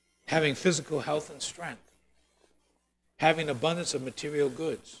 Having physical health and strength. Having abundance of material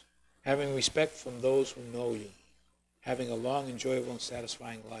goods. Having respect from those who know you. Having a long, enjoyable, and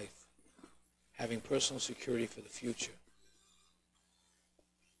satisfying life. Having personal security for the future.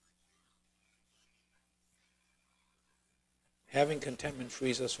 Having contentment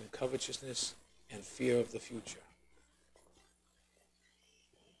frees us from covetousness and fear of the future.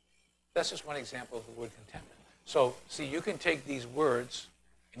 That's just one example of the word contentment. So, see, you can take these words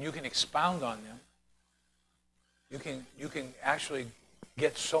and you can expound on them. You can actually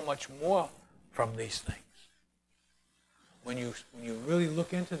get so much more from these things. When you really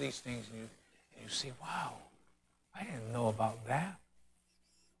look into these things and you see, wow, I didn't know about that.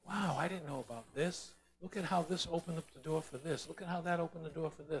 Wow, I didn't know about this. Look at how this opened up the door for this. Look at how that opened the door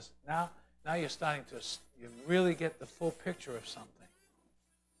for this. Now you're starting to you really get the full picture of something.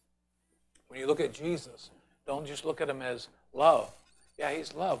 When you look at Jesus, don't just look at him as love. Yeah,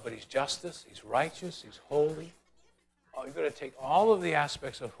 he's love, but he's justice, he's righteous, he's holy. Oh, you've got to take all of the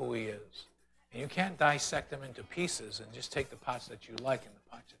aspects of who he is. And you can't dissect them into pieces and just take the parts that you like and the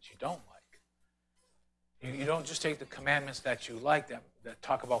parts that you don't like. You don't just take the commandments that you like that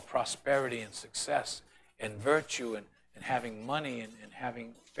talk about prosperity and success and virtue and having money and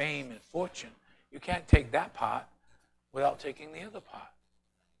having fame and fortune. You can't take that part without taking the other part.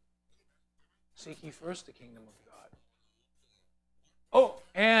 Seek ye first the kingdom of God. Oh,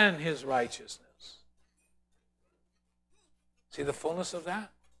 and his righteousness. See the fullness of that?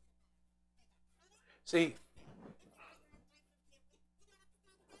 See,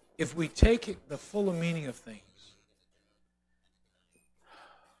 if we take the fuller meaning of things,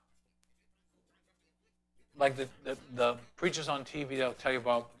 like the preachers on TV, they'll tell you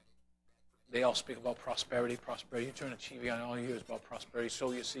about, they all speak about prosperity. You turn the TV on, all you hear is about prosperity.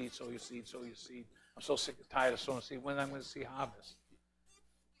 Sow your seed, sow your seed, sow your seed. I'm so sick and tired of sowing seed. When am I going to see harvest?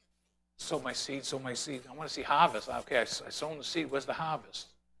 Sow my seed, sow my seed. I want to see harvest. Okay, I sown the seed. Where's the harvest?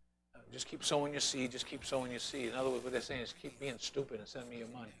 Just keep sowing your seed. Just keep sowing your seed. In other words, what they're saying is keep being stupid and send me your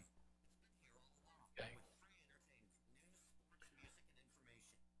money. Okay?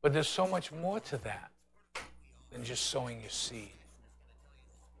 But there's so much more to that than just sowing your seed.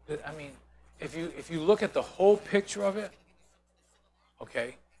 I mean, if you look at the whole picture of it,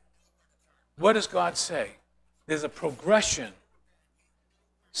 okay, what does God say? There's a progression.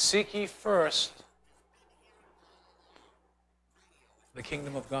 Seek ye first the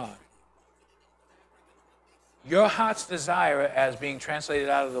kingdom of God. Your heart's desire, as being translated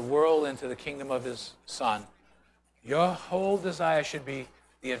out of the world into the kingdom of his Son, your whole desire should be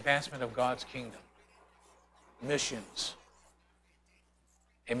the advancement of God's kingdom. Missions.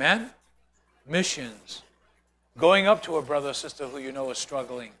 Amen? Missions. Going up to a brother or sister who you know is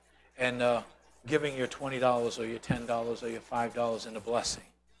struggling and giving your $20 or your $10 or your $5 in a blessing.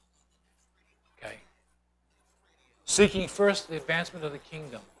 Okay? Seeking first the advancement of the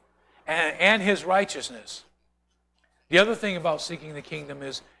kingdom and his righteousness. The other thing about seeking the kingdom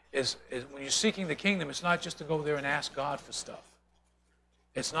is when you're seeking the kingdom, it's not just to go there and ask God for stuff.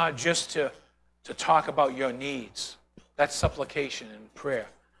 It's not just to talk about your needs. That's supplication and prayer.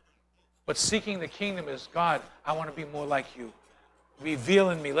 But seeking the kingdom is, God, I want to be more like you.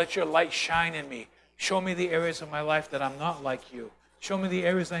 Reveal in me. Let your light shine in me. Show me the areas of my life that I'm not like you. Show me the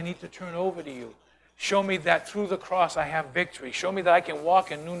areas I need to turn over to you. Show me that through the cross I have victory. Show me that I can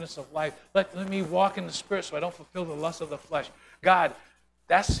walk in newness of life. Let me walk in the Spirit so I don't fulfill the lust of the flesh. God,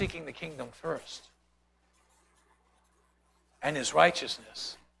 that's seeking the kingdom first. And his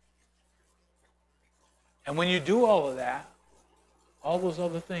righteousness. And when you do all of that, all those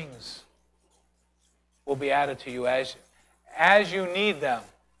other things will be added to you as you need them.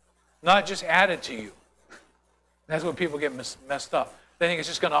 Not just added to you. That's where people get messed up. They think it's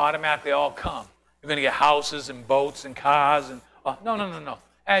just going to automatically all come. You're going to get houses and boats and cars. And no.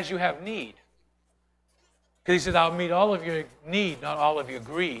 As you have need. Because he said, I'll meet all of your need, not all of your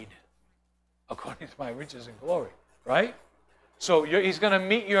greed, according to my riches and glory. Right? So he's going to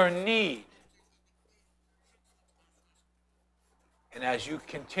meet your need. And as you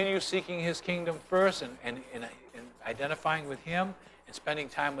continue seeking his kingdom first and identifying with him and spending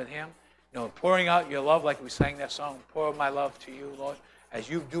time with him, pouring out your love like we sang that song, pour my love to you, Lord. As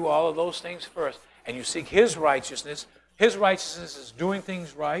you do all of those things first and you seek his righteousness is doing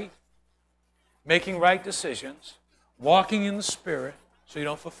things right, making right decisions, walking in the Spirit so you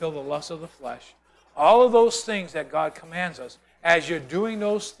don't fulfill the lust of the flesh. All of those things that God commands us, as you're doing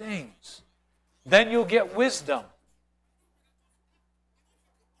those things, then you'll get wisdom.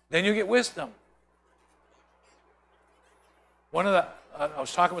 Then you get wisdom. I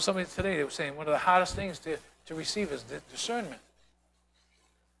was talking with somebody today, they were saying one of the hardest things to receive is discernment.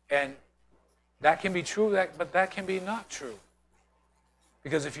 And that can be true, but that can be not true.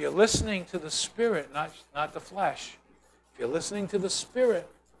 Because if you're listening to the Spirit, not the flesh, if you're listening to the Spirit,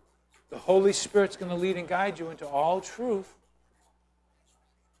 the Holy Spirit's going to lead and guide you into all truth.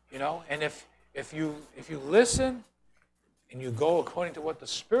 And if you listen and you go according to what the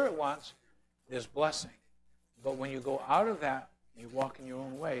Spirit wants, there's blessing. But when you go out of that, you walk in your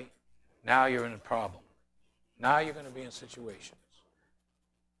own way, now you're in a problem. Now you're going to be in situations.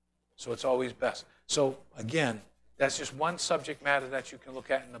 So it's always best. So again, that's just one subject matter that you can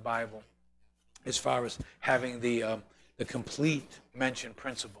look at in the Bible as far as having the complete mention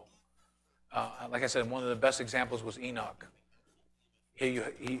principle. Like I said, one of the best examples was Enoch. He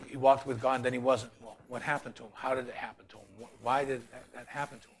walked with God and then he wasn't. Well, what happened to him? How did it happen to him? Why did that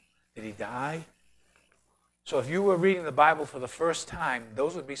happen to him? Did he die? So if you were reading the Bible for the first time,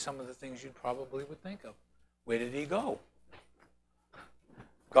 those would be some of the things you probably would think of. Where did he go?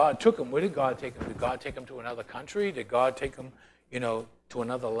 God took him. Where did God take him? Did God take him to another country? Did God take him, to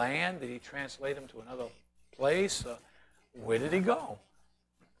another land? Did he translate him to another place? Where did he go?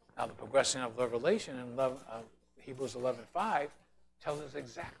 Now, the progression of Revelation in Hebrews 11:5 tells us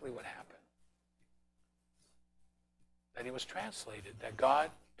exactly what happened. That he was translated, that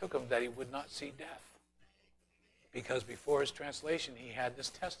God took him, that he would not see death. Because before his translation, he had this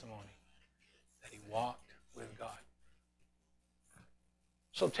testimony that he walked with God.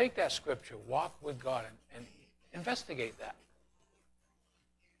 So take that scripture, walk with God, and investigate that.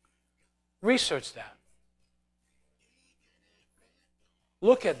 Research that.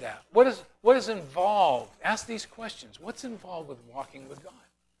 Look at that. What is involved? Ask these questions. What's involved with walking with God?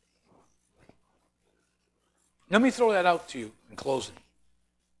 Let me throw that out to you in closing.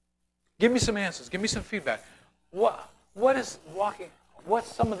 Give me some answers. Give me some feedback. What is walking? What's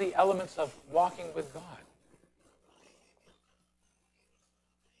some of the elements of walking with God?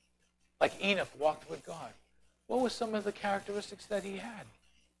 Like Enoch walked with God. What were some of the characteristics that he had?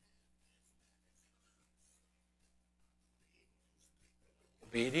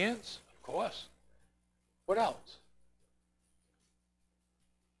 Obedience, of course. What else?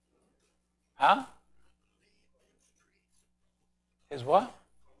 Huh? His what?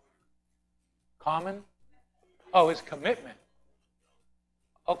 Common? Oh, his commitment.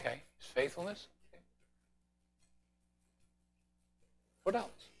 Okay. His faithfulness. Okay. What else?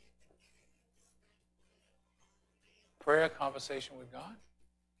 Prayer, conversation with God.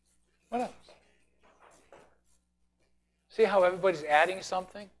 What else? See how everybody's adding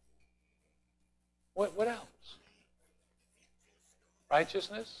something? What else?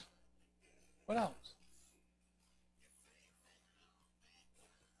 Righteousness? What else?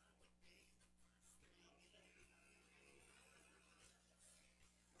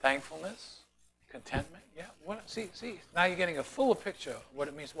 Thankfulness? Contentment? Yeah. See, now you're getting a fuller picture of what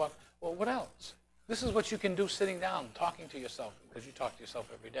it means to walk. Well, what else? This is what you can do sitting down, talking to yourself, because you talk to yourself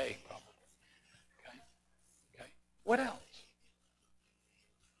every day, probably. Okay. What else?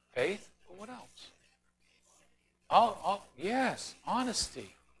 Faith? But what else? Yes,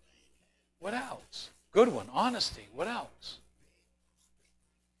 honesty. What else? Good one, honesty. What else?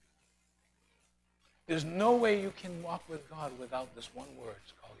 There's no way you can walk with God without this one word.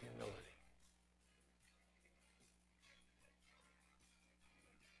 It's called humility.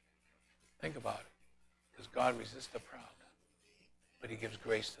 Think about it. Because God resists the proud, but he gives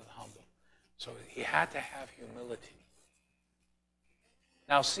grace to the humble. So he had to have humility.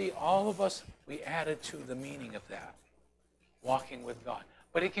 Now see, all of us, we added to the meaning of that, walking with God.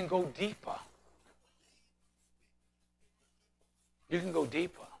 But it can go deeper. You can go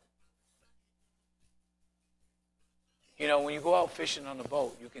deeper. When you go out fishing on a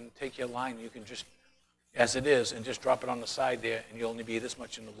boat, you can take your line, you can just as it is and just drop it on the side there, and you'll only be this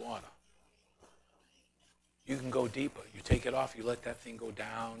much in the water. You can go deeper. You take it off, you let that thing go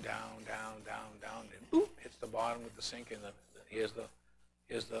down, down, down, down, down, and boop, hits the bottom with the sink, and here's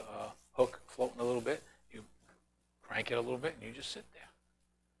the hook floating a little bit. You crank it a little bit, and you just sit there.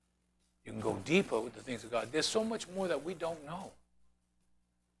 You can go deeper with the things of God. There's so much more that we don't know.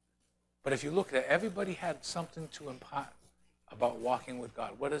 But if you look at it, everybody had something to impart about walking with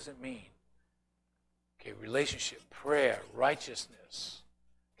God. What does it mean? Okay, relationship, prayer, righteousness,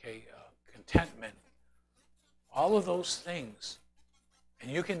 okay, contentment, all of those things.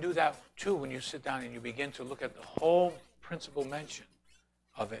 And you can do that too when you sit down and you begin to look at the whole principal mention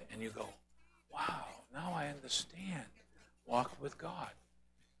of it, and you go, wow, now I understand. Walk with God.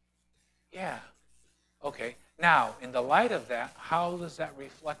 Yeah. Okay. Now, in the light of that, how does that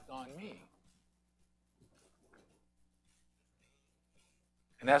reflect on me?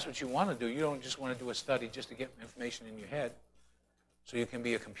 And that's what you want to do. You don't just want to do a study just to get information in your head so you can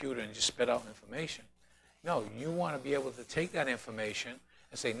be a computer and just spit out information. No, you want to be able to take that information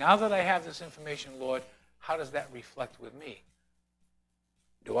and say, now that I have this information, Lord, how does that reflect with me?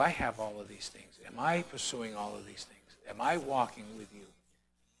 Do I have all of these things? Am I pursuing all of these things? Am I walking with you?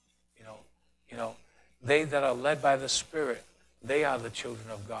 You know, they that are led by the Spirit, they are the children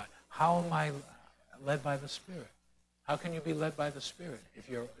of God. How am I led by the Spirit? How can you be led by the Spirit if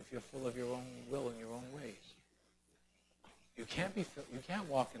you're full of your own will and your own ways? You can't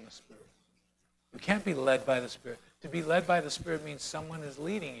walk in the Spirit. You can't be led by the Spirit. To be led by the Spirit means someone is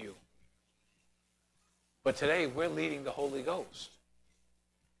leading you. But today we're leading the Holy Ghost.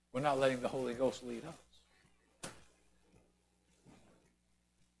 We're not letting the Holy Ghost lead us.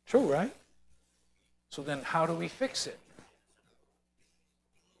 True, right? So then how do we fix it?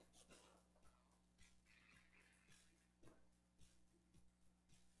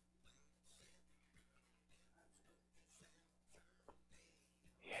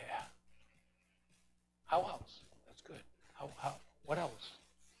 Yeah. How else? That's good. What else?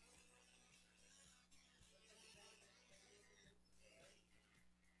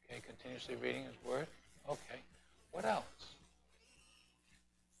 Okay, continuously reading His Word. Okay. What else?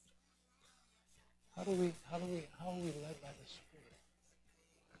 How are we led by the Spirit?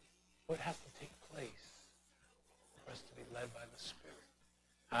 What has to take place for us to be led by the Spirit?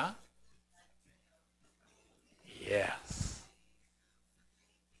 Huh? Yes.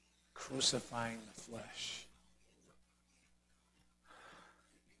 Crucifying the flesh.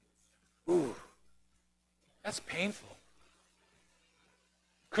 Ooh. That's painful.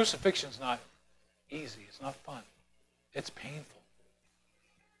 Crucifixion's not easy. It's not fun. It's painful.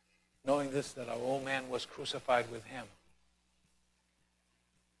 Knowing this, that our old man was crucified with Him.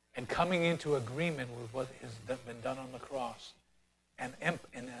 And coming into agreement with what has been done on the cross. And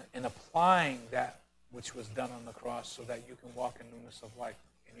applying that which was done on the cross so that you can walk in newness of life.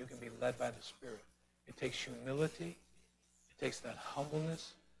 And you can be led by the Spirit. It takes humility. It takes that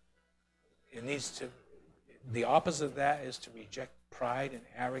humbleness. It needs to, the opposite of that is to reject pride and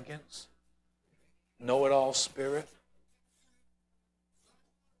arrogance. Know-it-all spirit.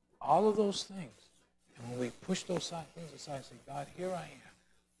 All of those things. And when we push those things aside and say, God, here I am.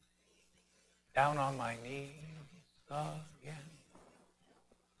 Down on my knees again.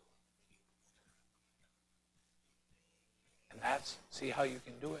 And that's, see how you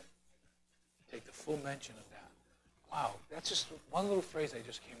can do it? Take the full mention of that. Wow, that's just one little phrase I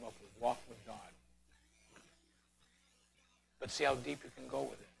just came up with. Walk with God. But see how deep you can go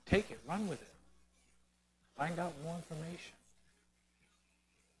with it. Take it, run with it. Find out more information.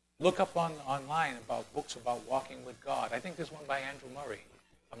 Look up online about books about walking with God. I think there's one by Andrew Murray,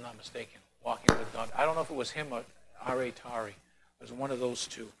 if I'm not mistaken. Walking with God. I don't know if it was him or R.A. Torrey. It was one of those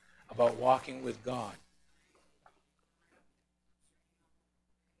two about walking with God.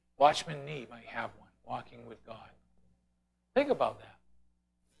 Watchman Nee might have one. Walking with God. Think about that.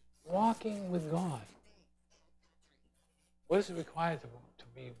 Walking with God. What is it required to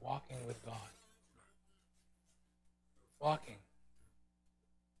be walking with God? Walking.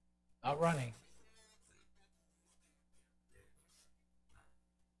 Not running.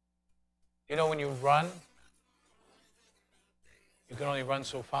 You know, when you run, you can only run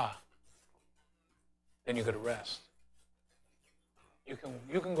so far. Then you got to rest.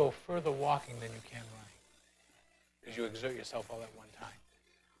 You can go further walking than you can running because you exert yourself all at one time.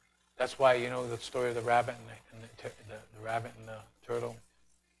 That's why, you know, the story of the rabbit and the rabbit and the turtle.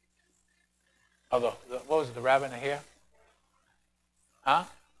 Oh, what was it, the rabbit and the hare? Huh?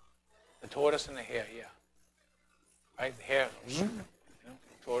 The tortoise and the hare, yeah. Right? The hare, you know,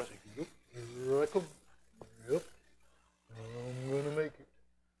 the tortoise, yep, I'm going to make it.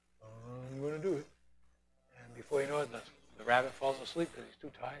 I'm going to do it. before you know it, the rabbit falls asleep because he's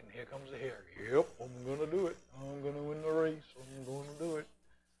too tired, and here comes the hare. Yep, I'm going to do it. I'm going to win the race. I'm going to do it.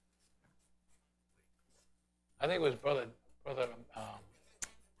 I think it was brother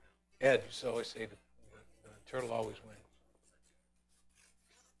Ed used to always say the turtle always wins.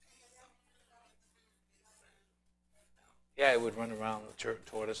 Yeah, it would run around the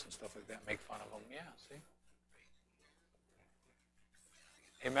tortoise and stuff like that, make fun of him. Yeah, see?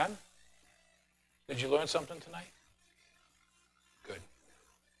 Amen? Did you learn something tonight? Good.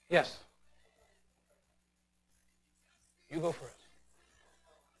 Yes. You go first.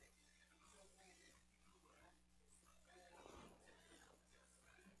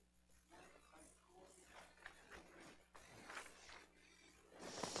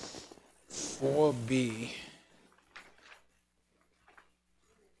 Four B.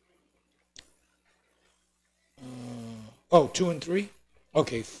 Oh, 2 and 3?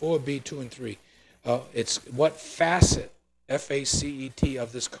 Okay, 4B, 2 and 3. It's what facet, F-A-C-E-T,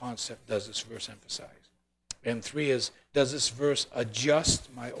 of this concept does this verse emphasize? And 3 is, does this verse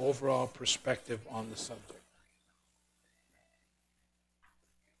adjust my overall perspective on the subject?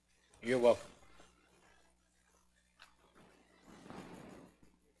 You're welcome.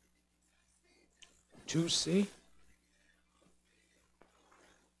 Two C.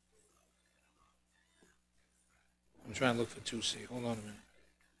 I'm trying to look for 2C. Hold on a minute.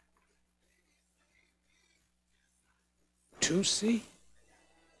 2C?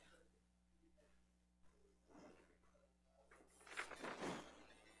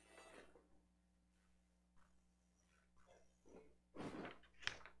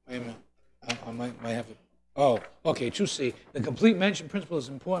 Wait a minute. I might have a... Oh, okay, 2C. The complete mention principle is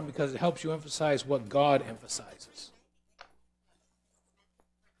important because it helps you emphasize what God emphasizes.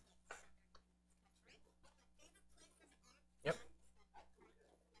 Yep.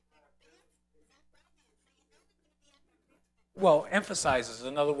 Well, emphasizes.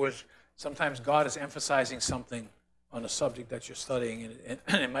 In other words, sometimes God is emphasizing something on a subject that you're studying, and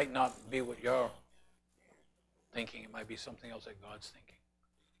it might not be what you're thinking. It might be something else that God's thinking.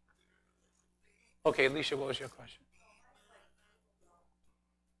 Okay, Alicia, what was your question?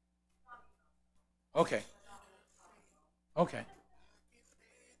 Okay. Okay.